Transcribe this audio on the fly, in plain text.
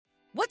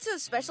What's so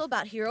special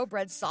about Hero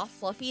Bread's soft,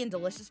 fluffy, and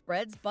delicious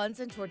breads, buns,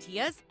 and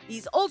tortillas?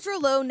 These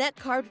ultra-low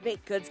net-carb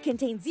baked goods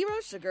contain zero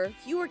sugar,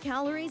 fewer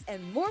calories,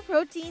 and more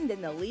protein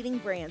than the leading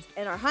brands,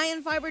 and are high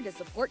in fiber to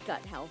support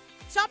gut health.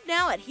 Shop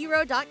now at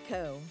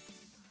hero.co.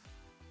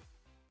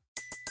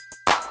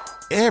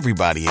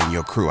 Everybody in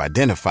your crew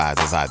identifies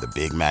as either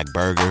Big Mac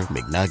Burger,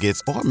 McNuggets,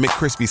 or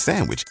McCrispy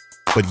Sandwich.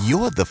 But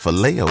you're the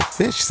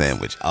Filet-O-Fish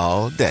Sandwich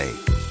all day.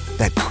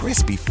 That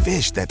crispy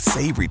fish, that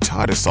savory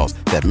tartar sauce,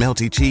 that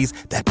melty cheese,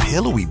 that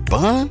pillowy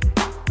bun.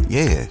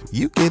 Yeah,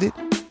 you get it.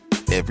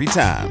 Every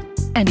time.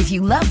 And if you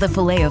love the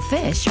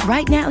Filet-O-Fish,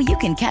 right now you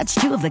can catch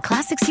two of the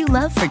classics you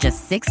love for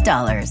just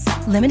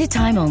 $6. Limited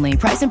time only.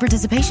 Price and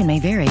participation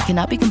may vary.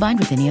 Cannot be combined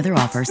with any other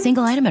offer.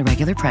 Single item at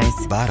regular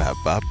price.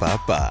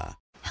 Ba-da-ba-ba-ba.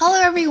 Hello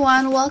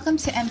everyone, welcome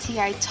to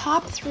MTI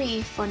Top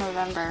 3 for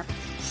November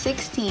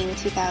 16,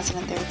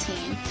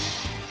 2013.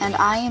 And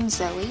I am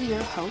Zoe,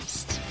 your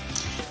host.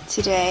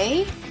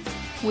 Today,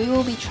 we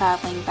will be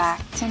traveling back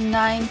to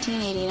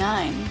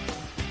 1989.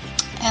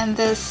 And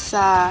this,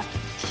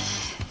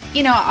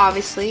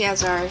 obviously,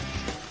 as our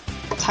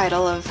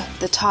title of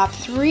the top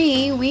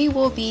 3, we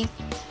will be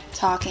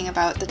talking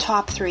about the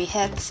top 3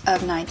 hits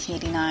of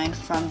 1989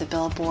 from the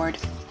Billboard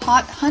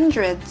Hot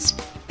Hundreds.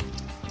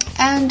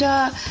 And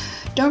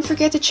don't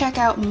forget to check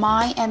out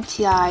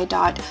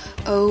mymti.org.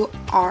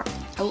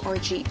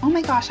 Oh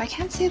my gosh, I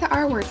can't say the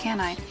R word,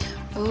 can I?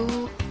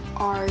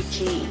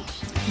 O-R-G.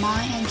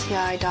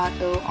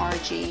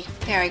 mymti.org.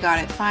 There, I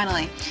got it,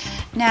 finally.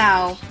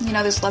 Now,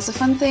 there's lots of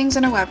fun things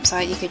on our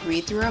website. You could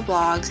read through our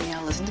blogs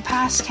and, listen to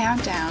past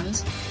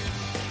countdowns.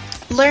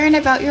 Learn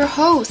about your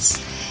hosts.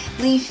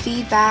 Leave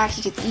feedback.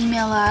 You could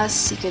email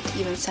us. You could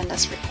even send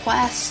us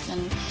requests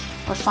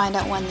or find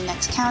out when the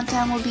next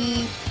countdown will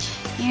be.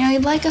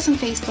 You'd like us on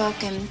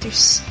Facebook, and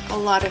there's a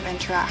lot of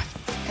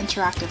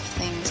interactive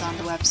things on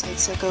the website,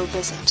 so go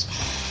visit.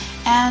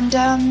 And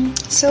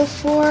so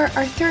for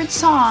our third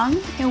song,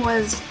 it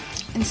was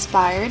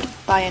inspired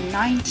by a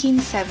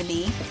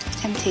 1970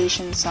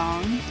 Temptation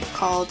song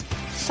called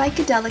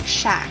Psychedelic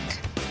Shack,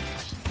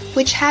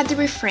 which had the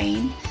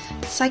refrain,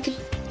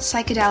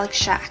 Psychedelic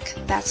Shack,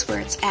 that's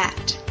where it's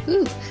at.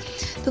 Ooh.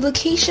 The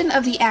location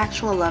of the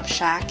actual Love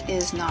Shack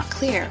is not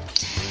clear.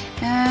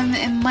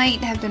 It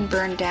might have been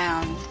burned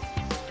down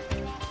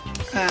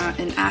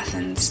in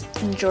Athens,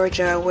 in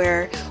Georgia,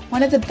 where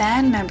one of the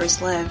band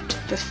members lived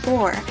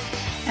before,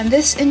 and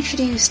this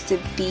introduced the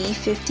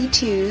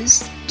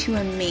B-52s to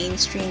a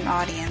mainstream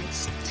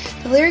audience.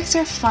 The lyrics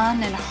are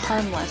fun and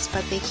harmless,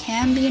 but they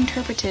can be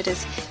interpreted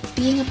as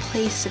being a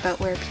place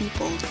about where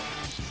people,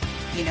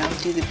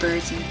 do the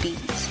birds and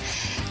bees.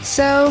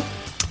 So,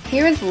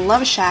 here is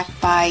Love Shack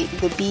by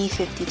the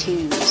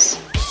B-52s.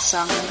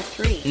 Song number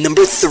 3.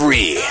 Number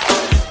 3.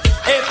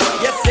 If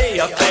you see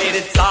a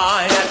faded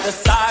sign at the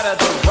side of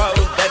the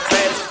road that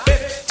says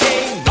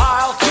 15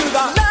 miles to the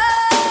Love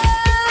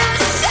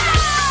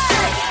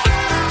Shack!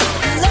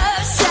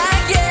 Love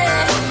Shack,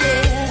 yeah,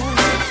 yeah.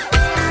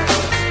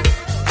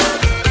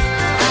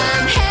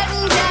 I'm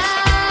heading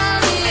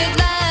down the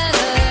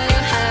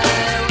Atlanta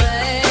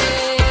highway,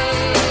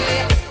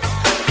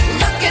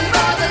 looking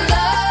for the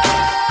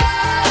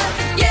love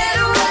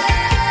getaway,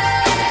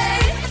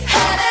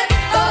 headed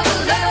for the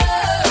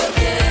love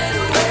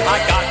getaway. I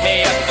got me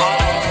a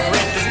car,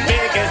 it's as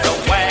big as a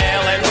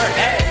whale, and we're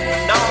heading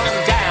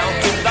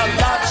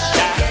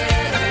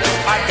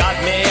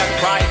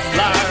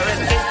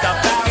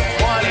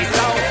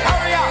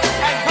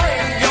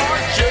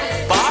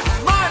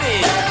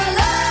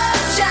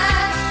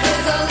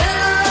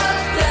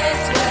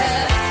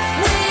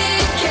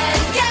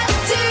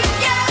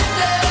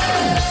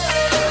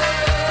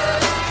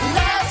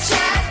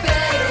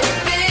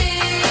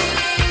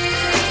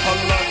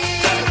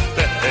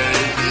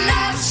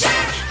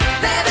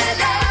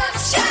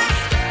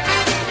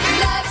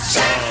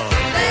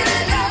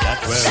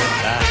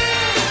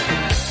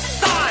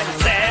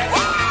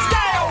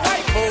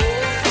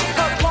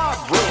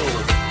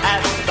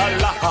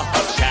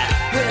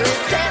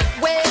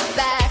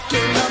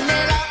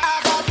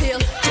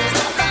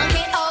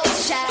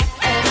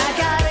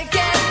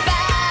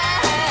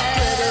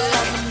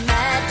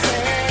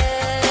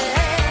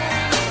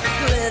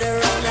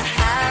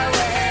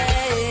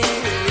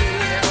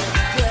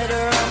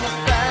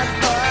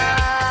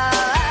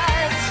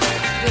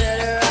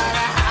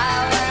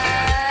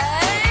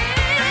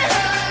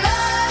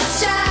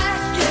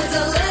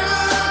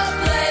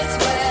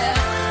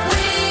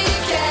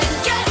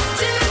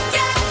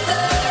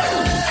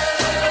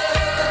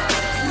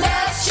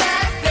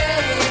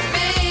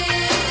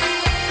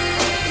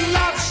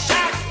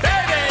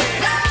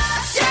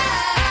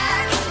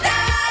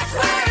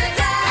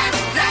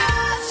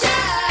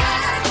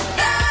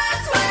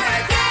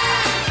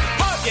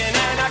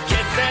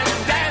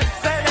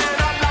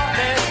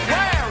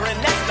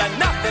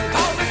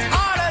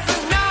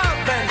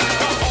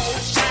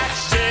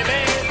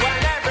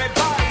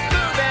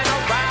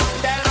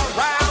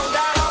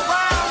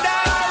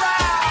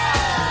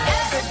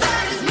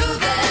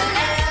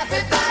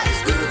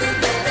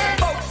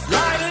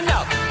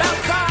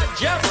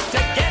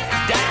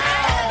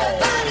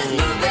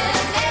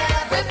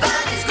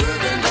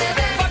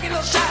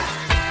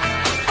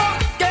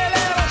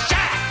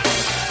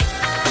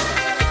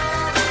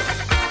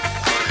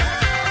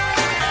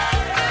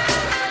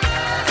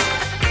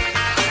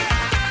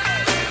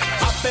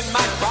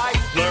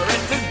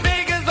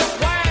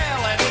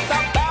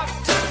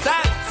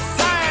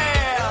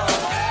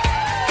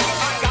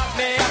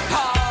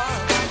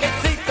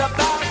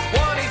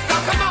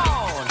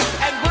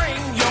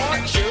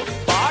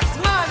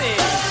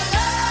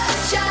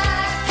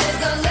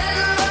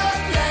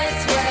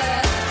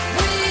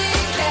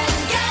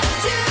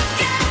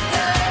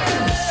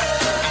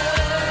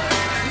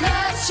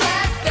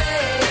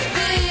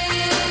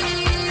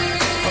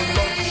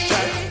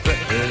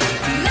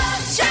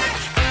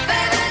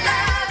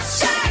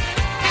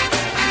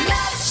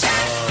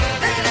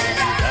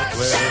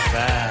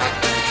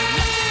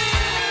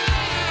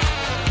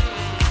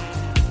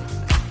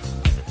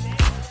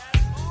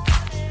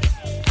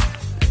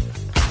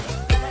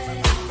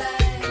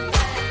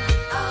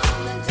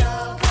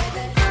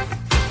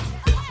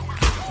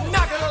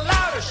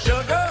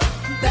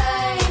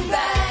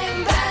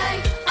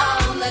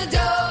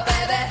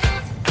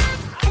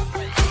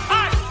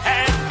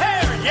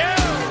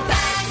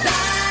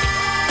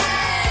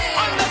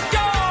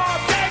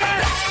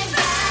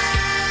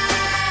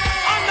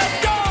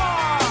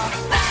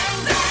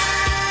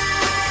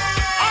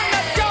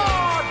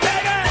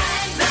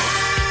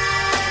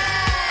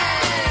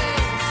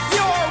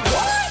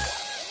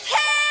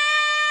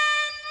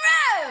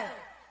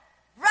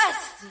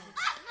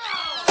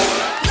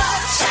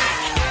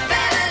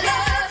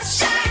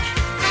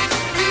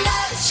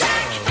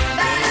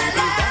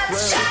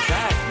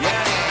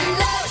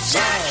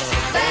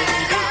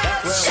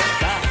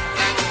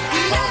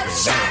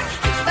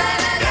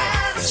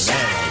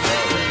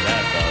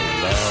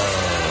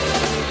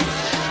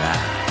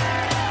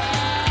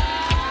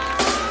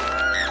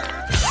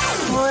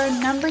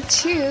Number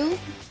 2,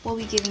 we'll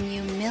be giving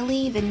you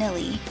Milli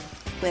Vanilli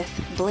with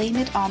Blame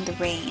It on the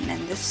Rain.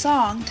 And this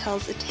song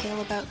tells a tale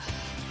about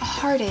a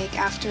heartache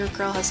after a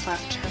girl has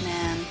left her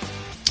man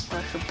or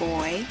her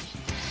boy.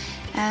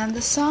 And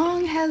the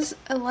song has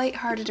a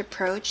lighthearted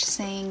approach,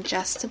 saying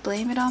just to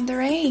blame it on the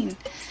rain.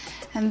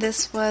 And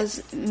this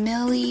was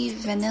Milli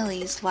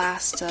Vanilli's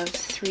last of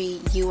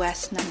 3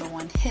 US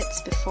 #1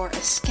 hits before a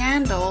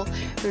scandal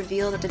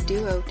revealed that the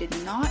duo did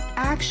not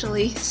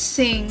actually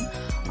sing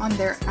on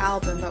their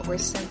album, but were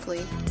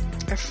simply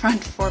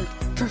front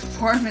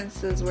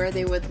performances where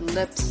they would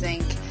lip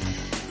sync.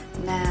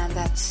 Man,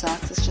 that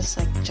sucks. It's just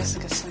like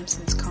Jessica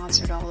Simpson's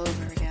concert all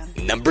over again.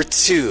 Number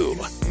 2.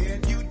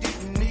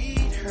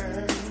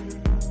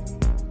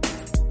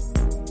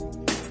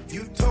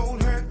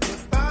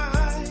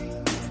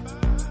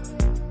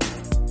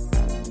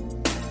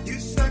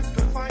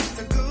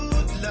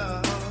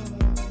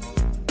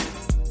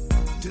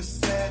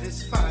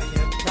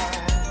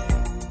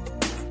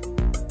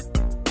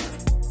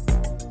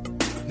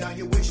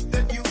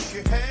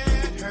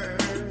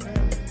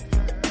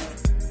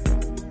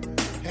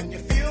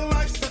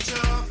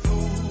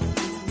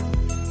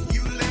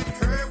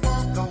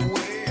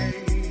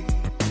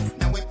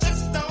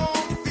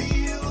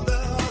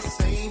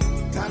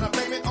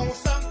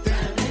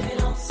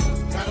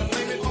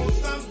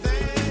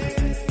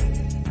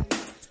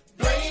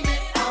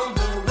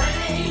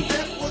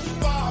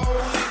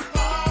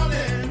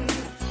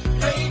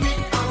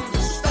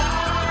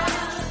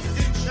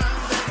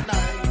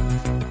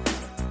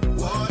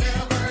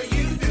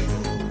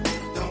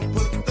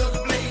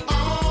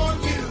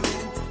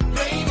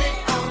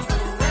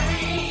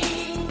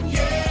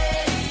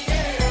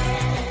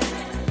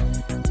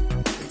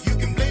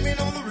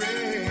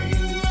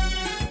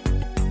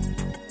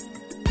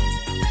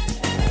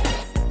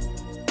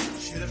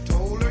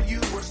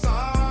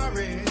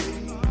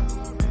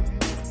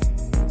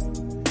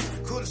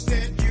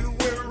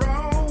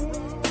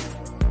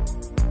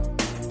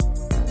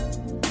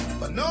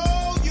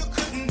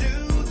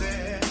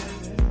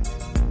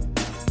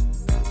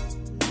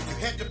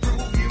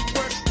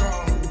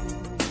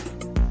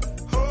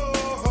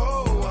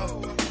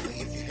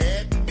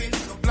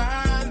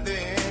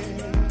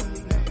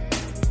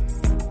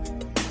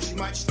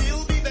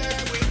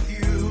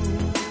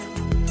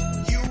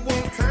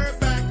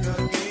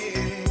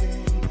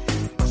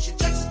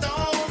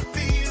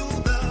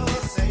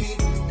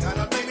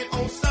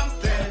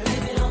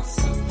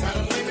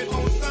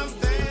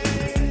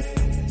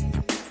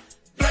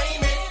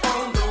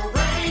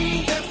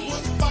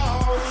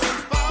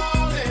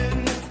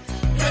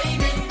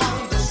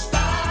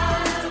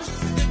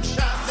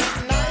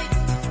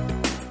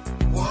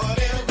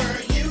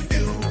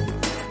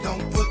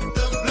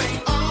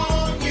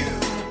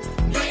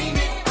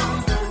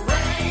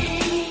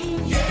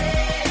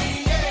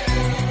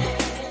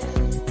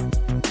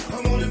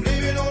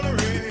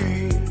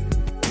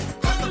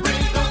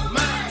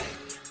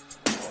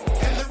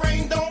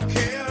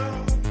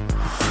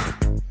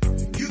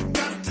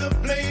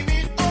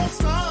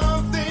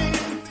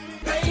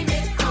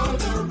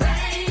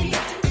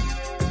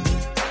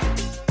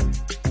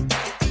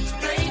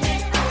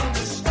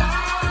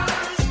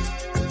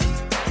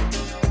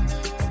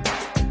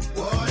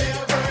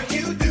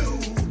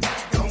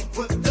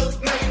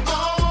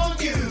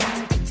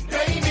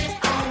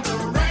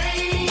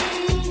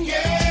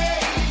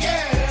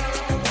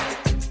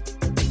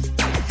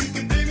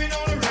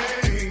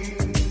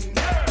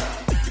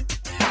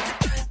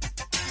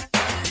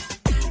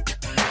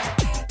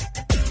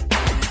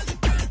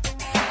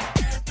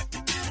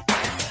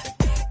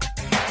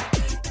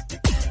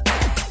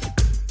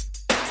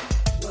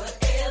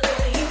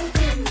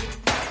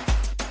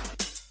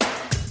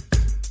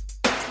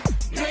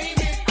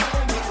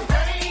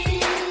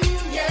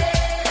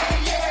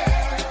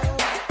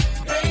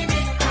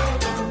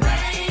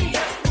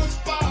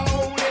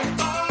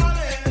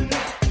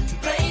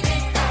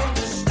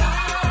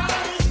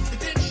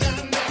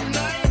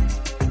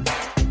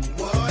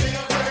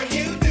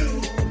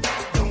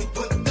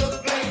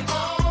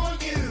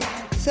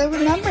 So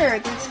remember,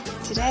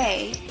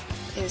 today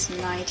is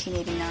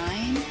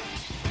 1989,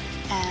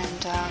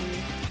 and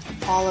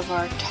all of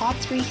our top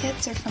 3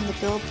 hits are from the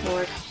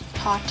Billboard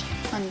Hot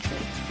 100.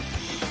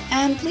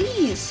 And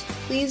please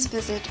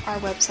visit our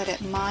website at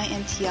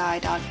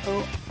mymti.org.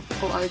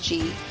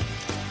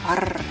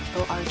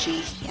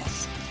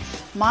 Yes.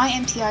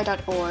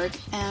 mymti.org,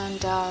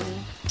 and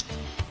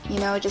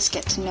just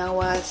get to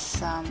know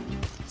us,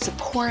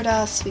 support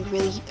us. We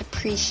really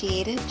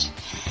appreciate it.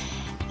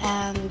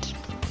 And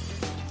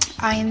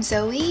I am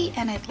Zoe,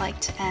 and I'd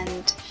like to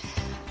end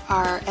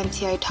our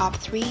MTI Top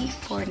 3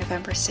 for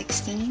November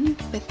 16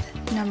 with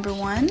number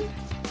 1,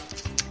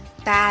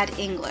 Bad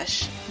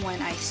English,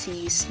 When I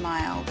See You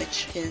Smile,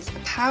 which is a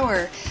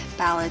power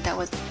ballad that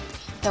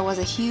was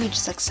a huge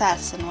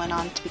success and went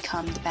on to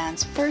become the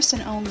band's first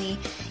and only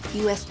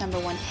US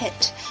 #1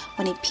 hit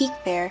when it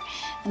peaked there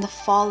in the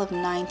fall of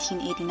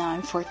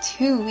 1989 for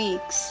 2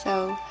 weeks.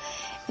 So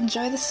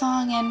enjoy the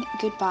song and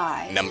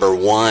goodbye. Number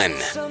 1.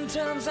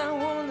 Sometimes I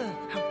wonder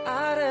how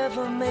I'd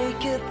ever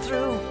make it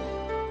through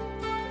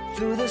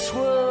this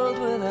world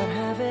without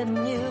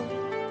having you.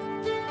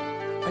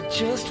 I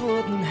just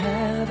wouldn't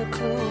have a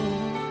clue.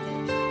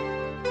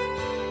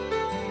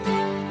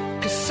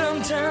 'Cause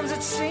sometimes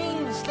it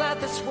seems like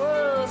this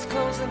world's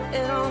closing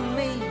in on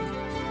me,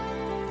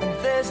 and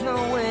there's no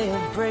way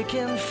of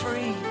breaking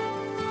free.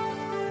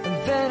 And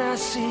then I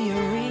see you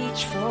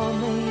reach for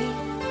me.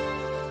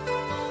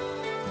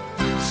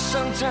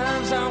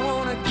 Sometimes I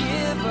wanna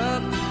give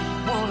up,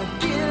 wanna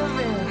give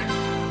in,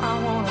 I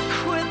wanna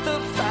quit the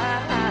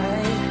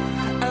fight.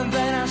 And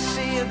then I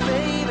see you,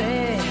 baby,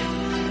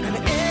 and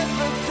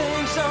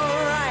everything's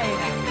alright.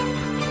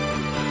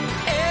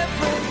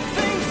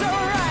 Everything's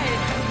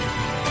alright.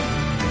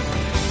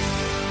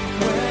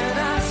 When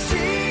I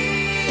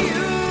see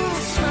you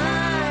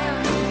smile,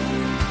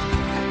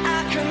 I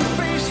can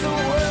face the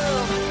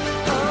world.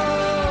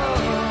 Oh,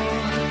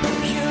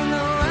 you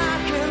know I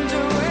can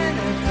do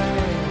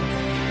anything.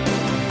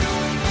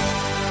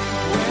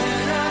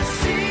 When I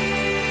see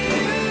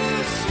you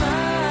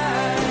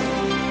smile,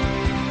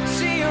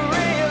 see a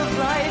ray of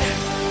light.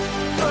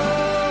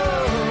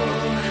 Oh,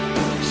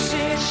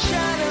 see it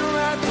shining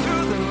right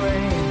through the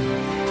rain.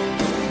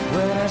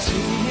 When I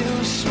see you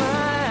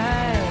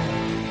smile,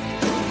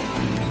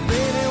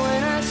 baby,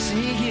 when I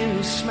see you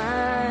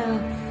smile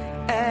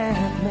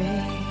at me.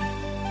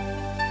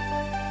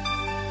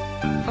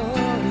 Oh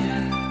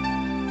yeah.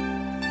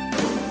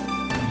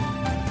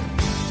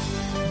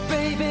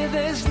 Baby,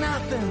 there's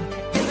nothing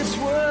in this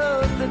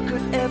world that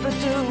could ever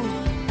do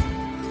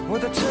what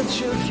the touch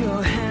of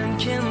your hand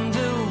can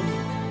do.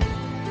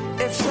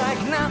 It's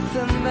like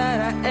nothing that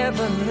I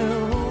ever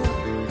knew.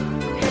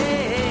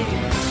 Hey,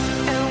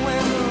 and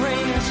when the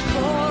rain is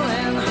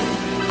falling,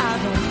 I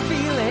don't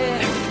feel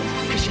it,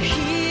 'cause you're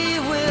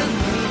here with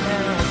me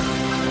now.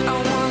 I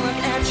wanna look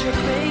at you,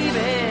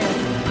 baby.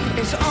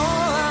 It's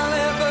all I'll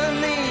ever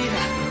need.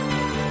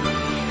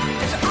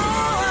 It's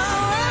all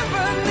I'll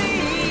ever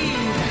need.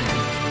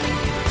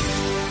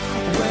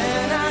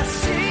 When I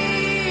see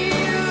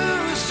you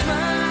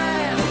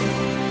smile,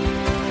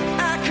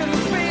 I can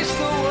face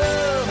the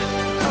world.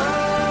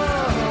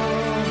 Oh,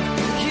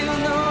 you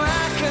know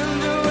I can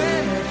do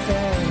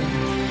anything.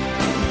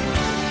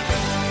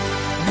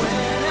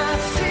 When I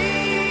see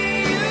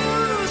you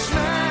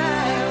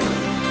smile,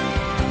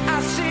 I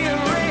see a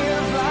ray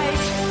of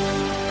light.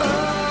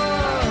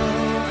 Oh,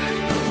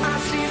 I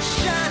see it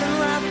shining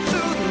right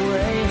through the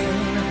rain.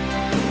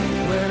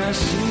 When I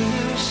see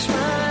you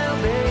smile,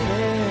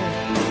 baby.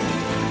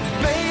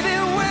 Baby,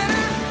 when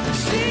I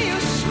see you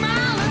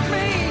smile at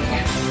me,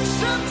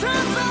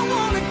 sometimes I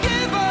wanna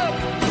give up,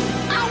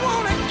 I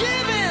wanna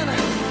give in,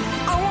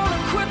 I wanna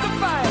quit the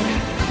fight.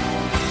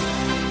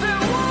 Then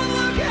one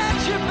look at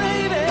you,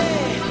 baby,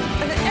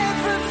 and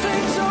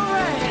everything's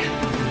alright.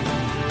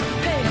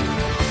 Hey,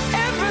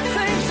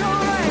 everything's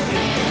alright.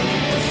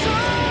 It's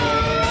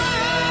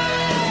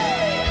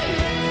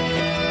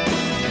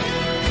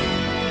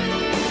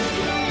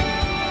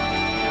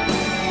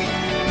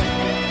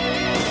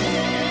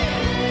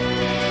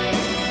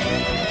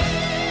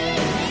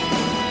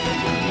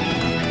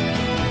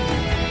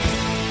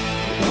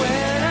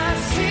when I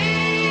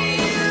see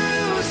you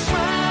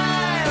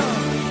smile,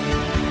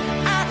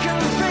 I can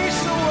face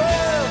the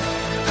world.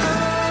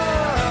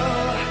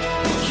 Oh,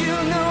 you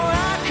know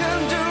I can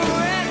do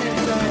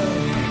anything.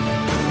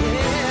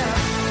 Yeah.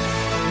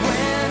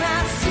 When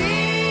I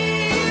see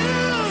you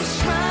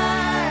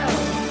smile,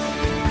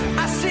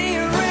 I see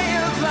a ray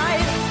of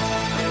light.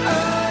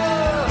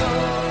 Oh,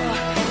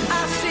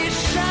 I see it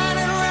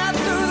shining right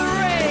through the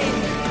rain.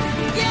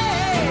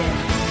 Yeah.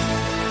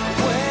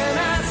 When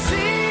I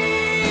see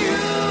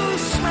you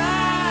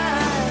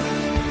smile,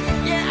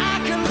 yeah, I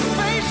can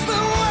face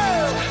the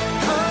world.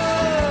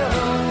 Oh,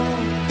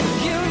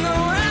 you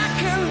know I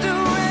can do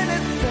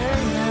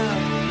anything now.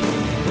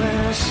 When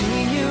I see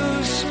you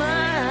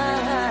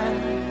smile,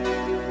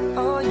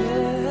 oh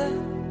yeah,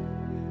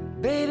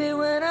 baby,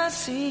 when I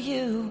see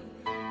you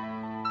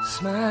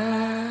smile.